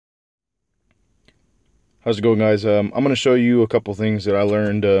How's it going, guys? I'm going to show you a couple things that I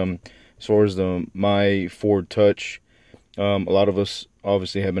learned as far as the MyFordTouch. A lot of us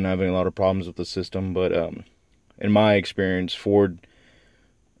obviously have been having a lot of problems with the system, but in my experience, Ford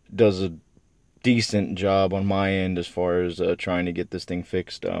does a decent job on my end as far as trying to get this thing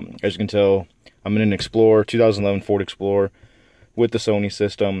fixed. As you can tell, I'm in an Explorer, 2011 Ford Explorer with the Sony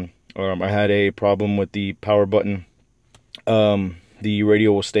system. I had a problem with the power button. The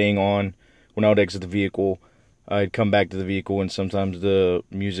radio was staying on when I would exit the vehicle. I'd come back to the vehicle and sometimes the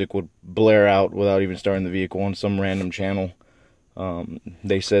music would blare out without even starting the vehicle on some random channel.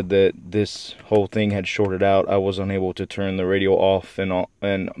 They said that this whole thing had shorted out. I was unable to turn the radio off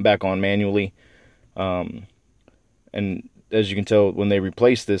and back on manually. And as you can tell, when they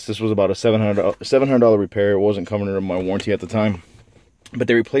replaced this was about a $700 repair. It wasn't covered under my warranty at the time, but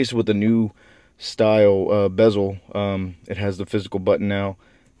they replaced it with a new style bezel. It has the physical button now,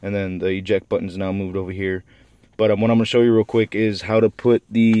 and then the eject button is now moved over here. But what I'm going to show you real quick is how to put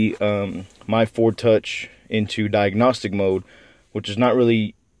the MyFordTouch into diagnostic mode, which is not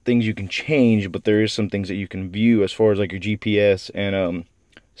really things you can change, but there is some things that you can view as far as like your GPS and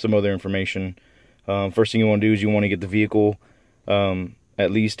some other information. First thing you want to do is you want to get the vehicle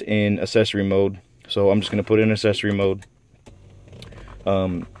at least in accessory mode. So I'm just going to put it in accessory mode.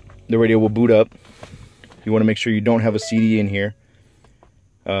 The radio will boot up. You want to make sure you don't have a CD in here.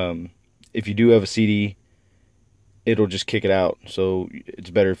 If you do have a CD, it'll just kick it out. So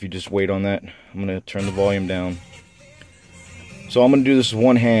it's better if you just wait on that. I'm going to turn the volume down. So I'm going to do this with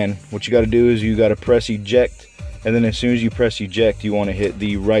one hand. What you got to do is you got to press eject, and then as soon as you press eject, you want to hit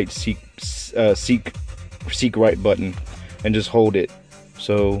the right seek right button and just hold it.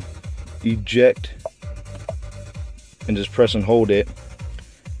 So eject and just press and hold it,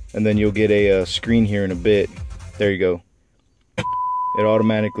 and then you'll get a screen here in a bit. There you go. It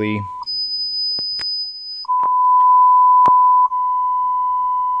automatically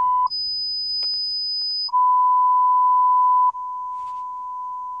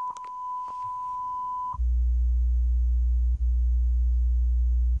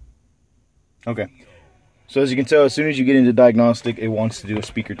okay. So as you can tell, as soon as you get into diagnostic, it wants to do a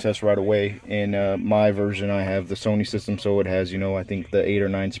speaker test right away. In my version, I have the Sony system, so it has, I think the 8 or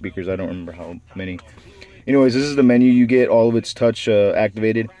 9 speakers. I don't remember how many. Anyways, this is the menu. You get all of its touch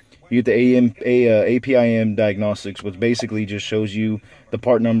activated. You get the APIM Diagnostics, which basically just shows you the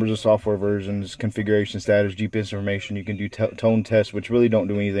part numbers of software versions, configuration status, GPS information. You can do tone tests, which really don't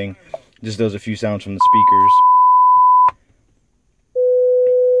do anything. It just does a few sounds from the speakers.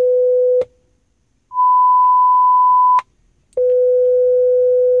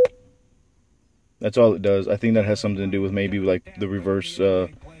 That's all it does. I think that has something to do with maybe like the reverse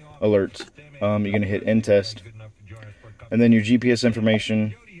alerts. You're going to hit end test. And then your GPS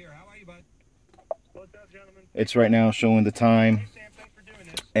information. It's right now showing the time.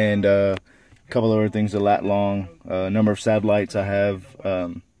 And a couple other things, the lat long, number of satellites I have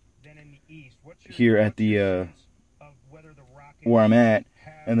here at the where I'm at.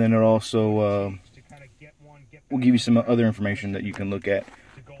 And then it also will give you some other information that you can look at.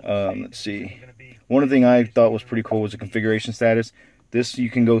 Let's see. One thing I thought was pretty cool was the configuration status. This you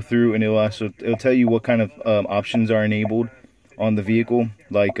can go through and it'll tell you what kind of options are enabled on the vehicle,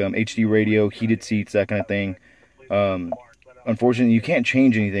 like HD radio, heated seats, that kind of thing. Unfortunately, you can't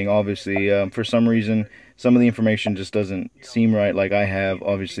change anything, obviously. For some reason, some of the information just doesn't seem right. Like I have,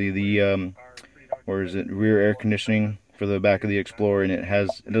 obviously, the rear air conditioning for the back of the Explorer, and it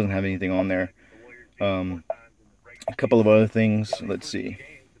doesn't have anything on there. A couple of other things. Let's see.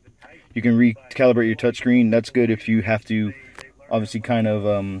 You can recalibrate your touchscreen. That's good if you have to, obviously, kind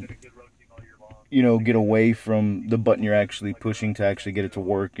of, get away from the button you're actually pushing to actually get it to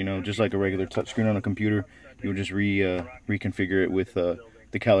work. Just like a regular touchscreen on a computer, you'll just reconfigure it with the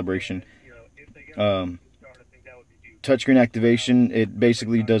calibration. Touchscreen activation, it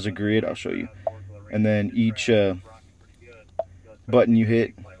basically does a grid. I'll show you. And then each button you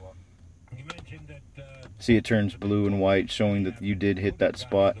hit, see, it turns blue and white, showing that you did hit that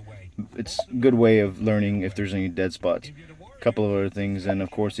spot. It's a good way of learning if there's any dead spots. A couple of other things, and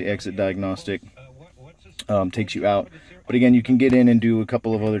of course the exit diagnostic takes you out. But again, you can get in and do a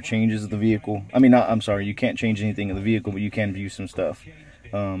couple of other changes of the vehicle. I'm sorry, you can't change anything in the vehicle, but you can view some stuff.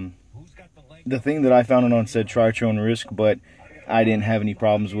 The thing that I found it on said try at your own risk, but I didn't have any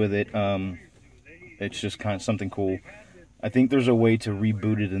problems with it. It's just kind of something cool. I think there's a way to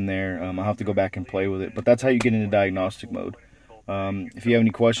reboot it in there. I'll have to go back and play with it, but that's how you get into diagnostic mode. If you have any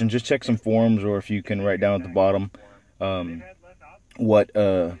questions, just check some forums, or if you can write down at the bottom what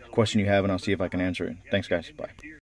question you have, and I'll see if I can answer it. Thanks, guys. Bye.